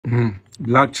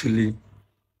Black Chully.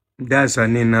 That's her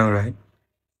name now, right?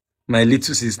 My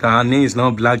little sister. Her name is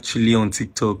now Black Chully on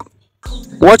TikTok.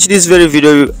 Watch this very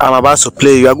video I'm about to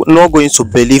play. You are not going to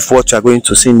believe what you are going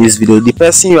to see in this video. The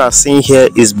person you are seeing here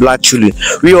is Black Chully.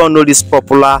 We all know this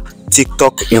popular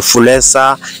TikTok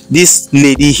influencer. This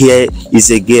lady here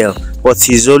is a girl, but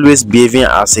he's always behaving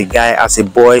as a guy, as a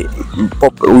boy.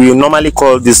 We normally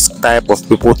call this type of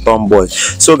people tomboy.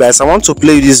 So guys, I want to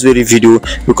play this very video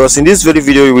because in this very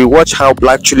video you will watch how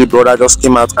Black Chully brother just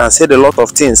came out and said a lot of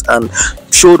things and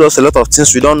showed us a lot of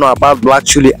things we don't know about Black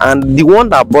Chully. And the one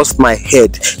that bust my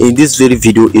head in this very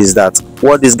video is that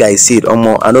what this guy said,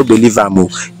 I don't believe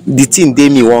the thing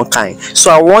gave me one kind. So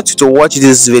I want you to watch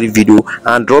this very video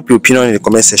and drop your opinion in the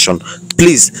comment section.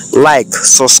 Please like,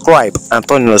 subscribe and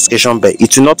turn the notification bell.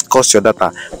 It will not cost your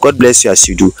data. God bless you as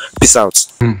you do. Peace out.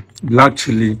 Black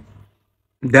Chully.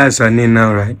 That's her name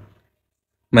now, right?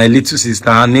 My little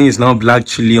sister. Her name is now Black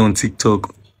Chully on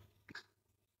TikTok.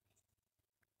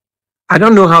 I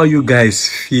don't know how you guys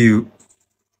feel.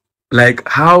 Like,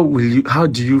 how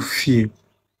do you feel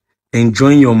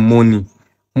enjoying your money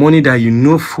that you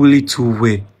know fully too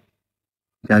well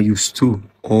that you stole,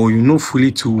 or you know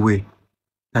fully too well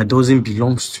that doesn't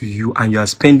belong to you, and you are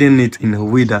spending it in a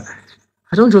way that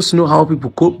I don't just know how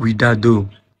people cope with that though.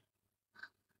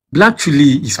 Black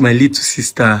Chully is my little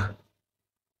sister.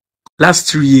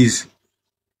 Last 3 years,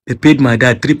 they paid my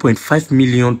dad 3.5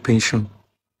 million pension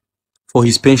for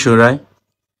his pension, right?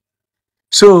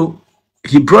 So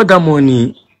he brought that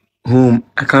money home.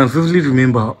 I can vividly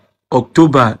remember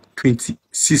October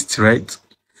 26th, right?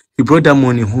 He brought that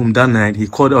money home that night. He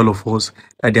called all of us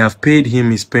that they have paid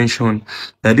him his pension,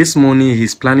 that this money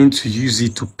he's planning to use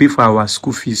it to pay for our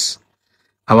school fees,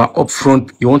 our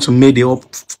upfront. You want to make the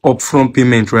upfront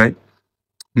payment, right?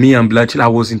 Me and Black Chully, I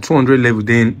was in 200 level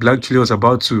then. Black Chully was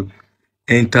about to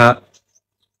enter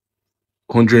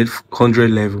 100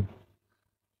 level.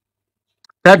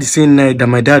 That the same night that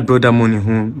my dad brought that money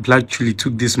home, Black Chully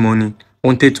took this money,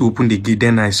 wanted to open the gate.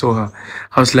 Then I saw her.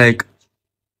 I was like,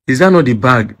 is that not the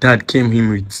bag Dad came in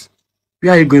with?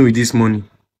 Where are you going with this money?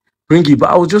 Bring it. But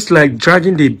I was just like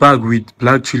dragging the bag with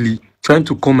Black Chully, trying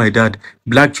to call my dad.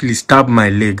 Black Chully stabbed my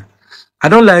leg. I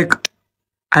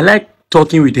like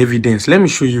talking with evidence. Let me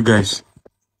show you guys.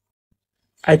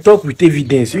 I talk with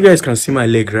evidence. You guys can see my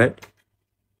leg, right?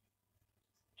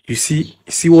 You see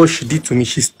what she did to me?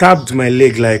 She stabbed my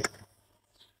leg. Like,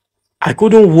 I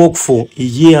couldn't walk for a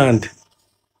year, and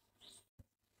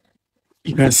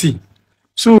you can see.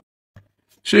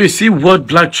 So you see what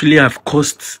Black Chully have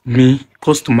cost me,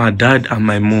 cost my dad and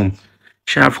my mom.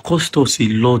 She have cost us a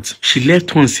lot. She left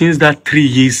home since that 3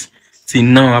 years till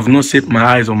now. I've not set my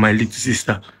eyes on my little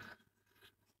sister.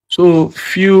 So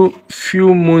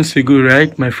few months ago,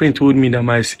 right, my friend told me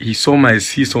that he saw my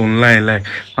sis online. Like,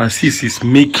 my sis is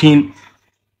making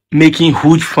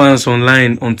huge fans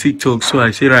online on TikTok. So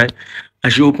I said, right, I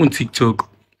should open TikTok.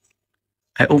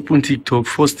 I opened TikTok.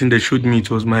 First thing they showed me,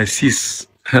 it was my sis.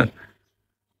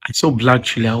 I saw Black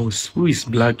Chully. Who is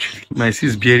Black Chully? My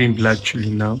sis bearing Black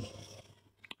Chully now.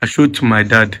 I showed to my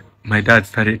dad. My dad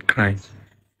started crying.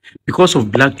 Because of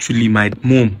Black Chully, my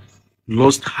mom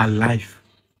lost her life.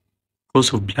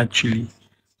 Because of Black Chully.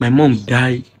 My mom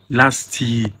died last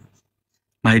year.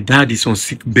 My dad is on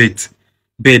sick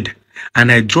bed.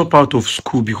 And I drop out of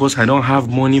school because I don't have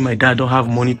money. My dad don't have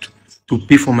money to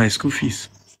pay for my school fees.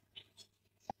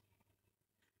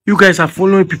 You guys are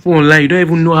following people online. You don't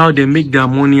even know how they make their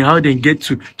money, how they get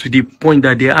to the point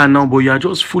that they are now, but you are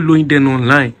just following them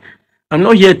online. I'm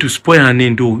not here to spoil her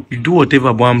name though. You do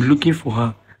whatever, but I'm looking for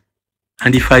her.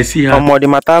 And if I see her... the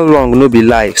matter long, no be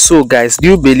lie. So guys, do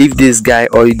you believe this guy,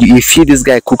 or do you feel this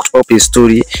guy cooked up a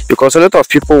story? Because a lot of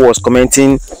people was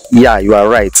commenting, yeah, you are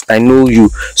right, I know you.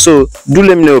 So do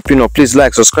let me know your opinion. Please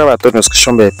like, subscribe, and turn on the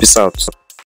notification bell. Peace out.